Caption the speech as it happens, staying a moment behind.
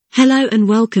Hello and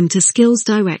welcome to Skills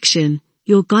Direction,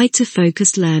 your guide to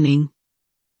focused learning.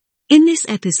 In this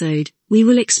episode, we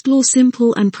will explore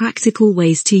simple and practical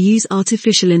ways to use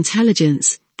artificial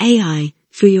intelligence, AI,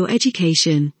 for your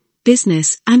education,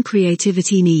 business, and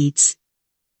creativity needs.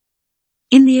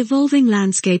 In the evolving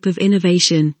landscape of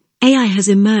innovation, AI has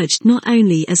emerged not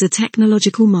only as a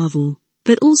technological marvel,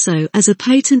 but also as a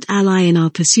potent ally in our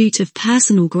pursuit of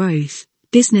personal growth,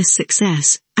 business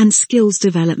success, and skills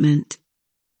development.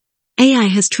 AI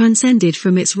has transcended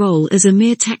from its role as a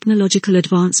mere technological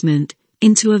advancement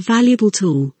into a valuable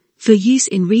tool for use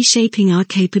in reshaping our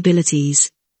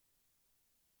capabilities.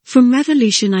 From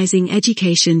revolutionizing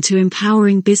education to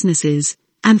empowering businesses,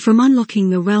 and from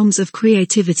unlocking the realms of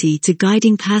creativity to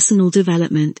guiding personal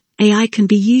development, AI can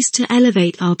be used to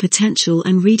elevate our potential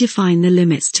and redefine the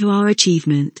limits to our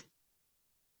achievement.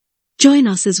 Join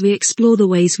us as we explore the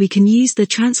ways we can use the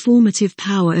transformative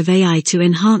power of AI to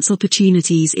enhance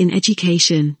opportunities in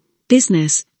education,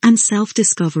 business, and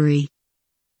self-discovery.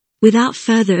 Without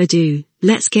further ado,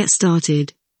 let's get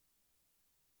started.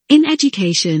 In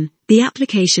education, the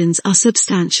applications are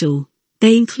substantial.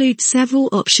 They include several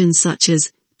options such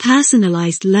as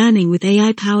personalized learning with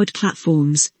AI-powered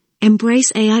platforms.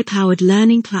 Embrace AI-powered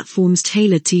learning platforms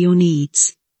tailored to your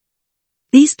needs.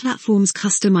 These platforms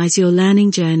customize your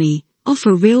learning journey,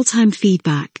 offer real-time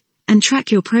feedback, and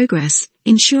track your progress,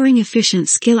 ensuring efficient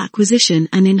skill acquisition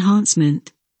and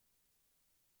enhancement.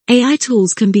 AI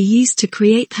tools can be used to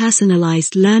create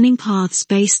personalized learning paths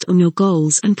based on your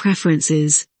goals and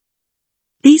preferences.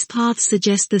 These paths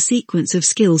suggest the sequence of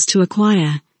skills to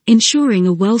acquire, ensuring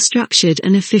a well-structured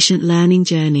and efficient learning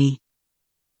journey.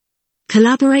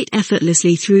 Collaborate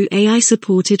effortlessly through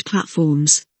AI-supported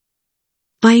platforms.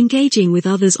 By engaging with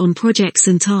others on projects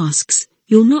and tasks,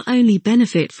 you'll not only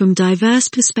benefit from diverse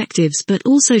perspectives but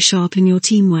also sharpen your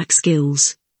teamwork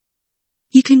skills.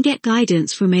 You can get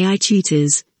guidance from AI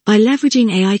tutors by leveraging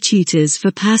AI tutors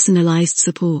for personalized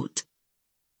support.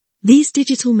 These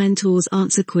digital mentors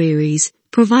answer queries,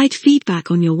 provide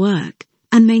feedback on your work,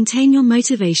 and maintain your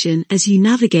motivation as you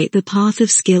navigate the path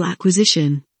of skill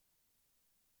acquisition.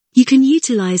 You can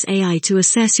utilize AI to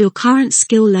assess your current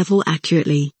skill level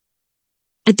accurately.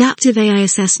 Adaptive AI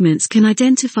assessments can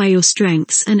identify your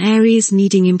strengths and areas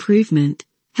needing improvement,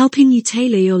 helping you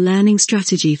tailor your learning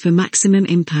strategy for maximum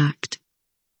impact.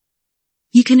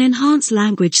 You can enhance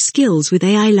language skills with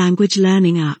AI language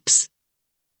learning apps.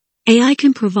 AI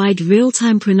can provide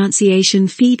real-time pronunciation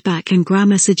feedback and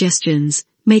grammar suggestions,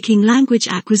 making language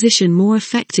acquisition more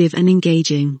effective and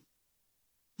engaging.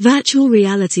 Virtual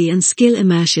reality and skill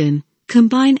immersion.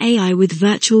 Combine AI with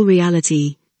virtual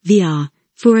reality, VR,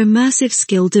 for immersive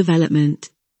skill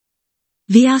development.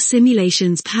 VR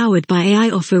simulations powered by AI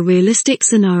offer realistic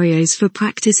scenarios for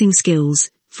practicing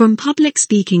skills, from public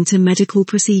speaking to medical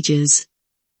procedures.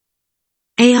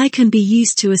 AI can be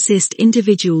used to assist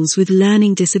individuals with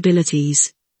learning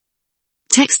disabilities.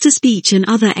 Text-to-speech and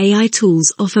other AI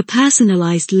tools offer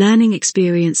personalized learning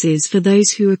experiences for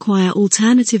those who require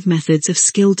alternative methods of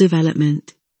skill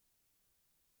development.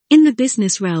 In the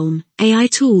business realm, AI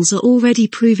tools are already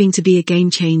proving to be a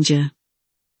game changer.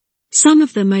 Some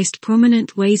of the most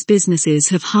prominent ways businesses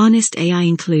have harnessed AI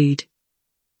include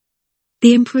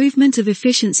the improvement of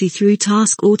efficiency through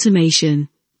task automation.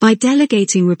 By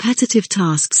delegating repetitive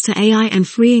tasks to AI and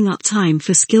freeing up time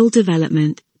for skill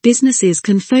development, businesses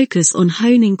can focus on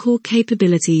honing core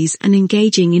capabilities and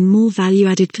engaging in more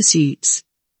value-added pursuits.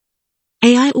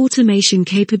 AI automation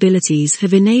capabilities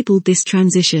have enabled this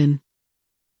transition.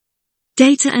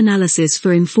 Data analysis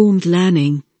for informed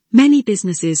learning. Many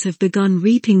businesses have begun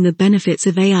reaping the benefits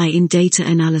of AI in data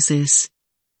analysis.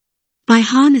 By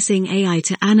harnessing AI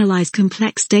to analyze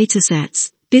complex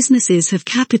datasets, businesses have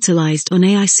capitalized on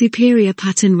AI's superior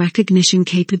pattern recognition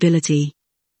capability.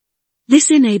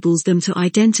 This enables them to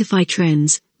identify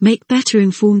trends, make better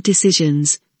informed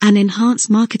decisions, and enhance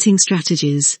marketing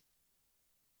strategies.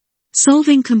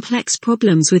 Solving complex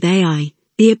problems with AI.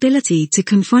 The ability to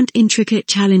confront intricate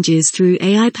challenges through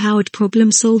AI-powered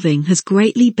problem solving has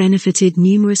greatly benefited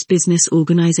numerous business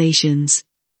organizations.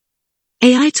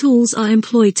 AI tools are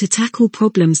employed to tackle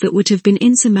problems that would have been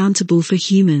insurmountable for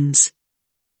humans.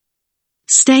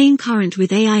 Staying current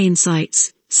with AI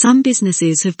insights. Some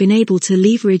businesses have been able to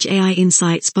leverage AI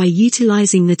insights by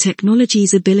utilizing the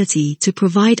technology's ability to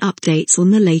provide updates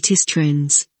on the latest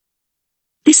trends.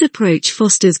 This approach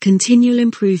fosters continual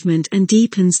improvement and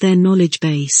deepens their knowledge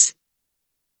base.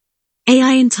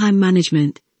 AI in time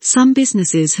management. Some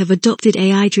businesses have adopted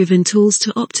AI-driven tools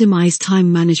to optimize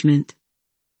time management.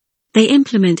 They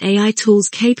implement AI tools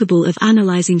capable of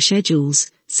analyzing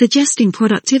schedules, suggesting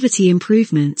productivity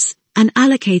improvements, and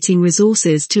allocating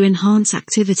resources to enhance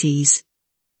activities.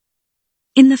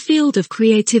 In the field of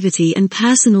creativity and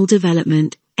personal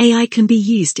development, AI can be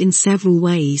used in several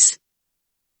ways.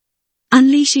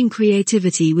 Unleashing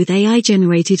creativity with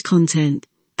AI-generated content.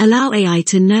 Allow AI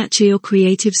to nurture your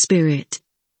creative spirit.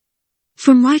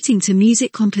 From writing to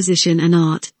music composition and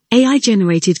art,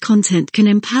 AI-generated content can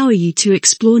empower you to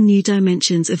explore new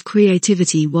dimensions of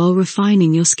creativity while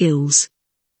refining your skills.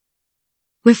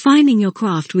 Refining your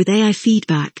craft with AI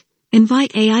feedback.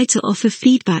 Invite AI to offer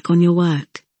feedback on your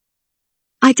work.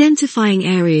 Identifying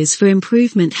areas for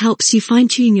improvement helps you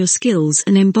fine-tune your skills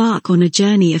and embark on a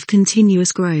journey of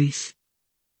continuous growth.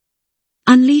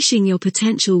 Unleashing your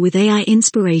potential with AI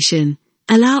inspiration.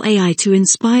 Allow AI to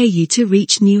inspire you to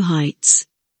reach new heights.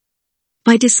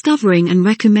 By discovering and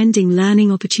recommending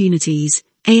learning opportunities,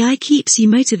 AI keeps you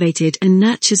motivated and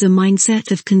nurtures a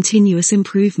mindset of continuous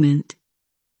improvement.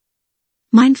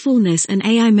 Mindfulness and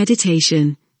AI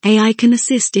meditation. AI can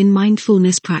assist in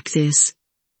mindfulness practice.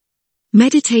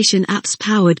 Meditation apps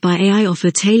powered by AI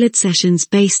offer tailored sessions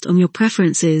based on your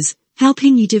preferences,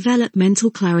 helping you develop mental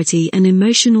clarity and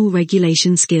emotional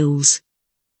regulation skills.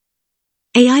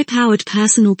 AI-powered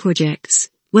personal projects.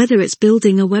 Whether it's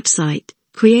building a website,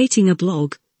 creating a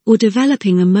blog, or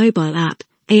developing a mobile app,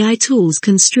 AI tools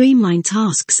can streamline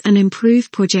tasks and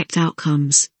improve project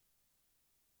outcomes.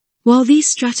 While these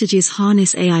strategies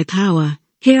harness AI power,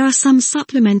 here are some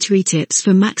supplementary tips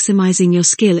for maximizing your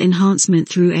skill enhancement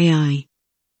through AI.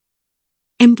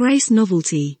 Embrace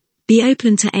novelty. Be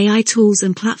open to AI tools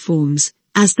and platforms,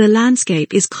 as the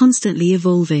landscape is constantly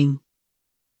evolving.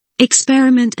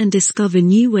 Experiment and discover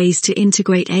new ways to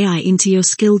integrate AI into your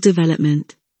skill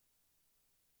development.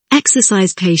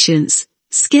 Exercise patience.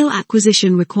 Skill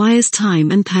acquisition requires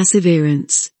time and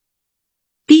perseverance.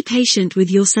 Be patient with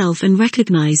yourself and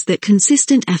recognize that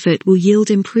consistent effort will yield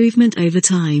improvement over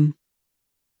time.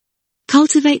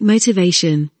 Cultivate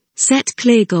motivation. Set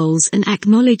clear goals and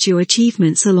acknowledge your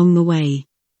achievements along the way.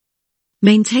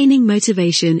 Maintaining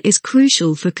motivation is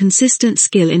crucial for consistent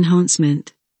skill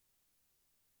enhancement.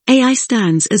 AI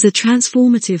stands as a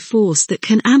transformative force that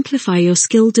can amplify your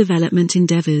skill development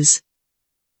endeavors.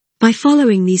 By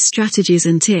following these strategies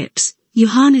and tips, you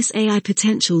harness AI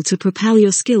potential to propel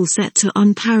your skill set to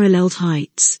unparalleled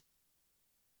heights.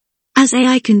 As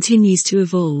AI continues to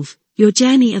evolve, your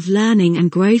journey of learning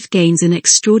and growth gains an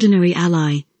extraordinary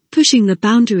ally, pushing the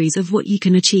boundaries of what you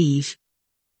can achieve.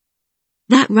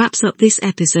 That wraps up this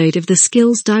episode of the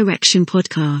Skills Direction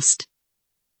podcast.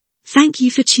 Thank you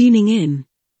for tuning in.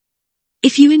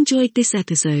 If you enjoyed this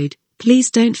episode, please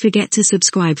don't forget to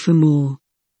subscribe for more.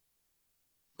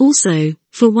 Also,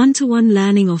 for one-to-one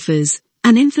learning offers,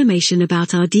 and information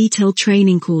about our detailed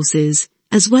training courses,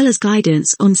 as well as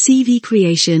guidance on CV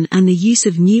creation and the use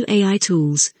of new AI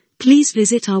tools, please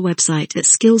visit our website at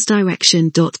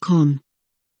skillsdirection.com.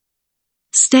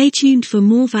 Stay tuned for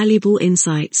more valuable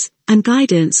insights and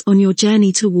guidance on your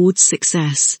journey towards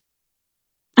success.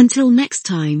 Until next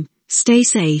time, stay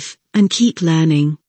safe and keep learning.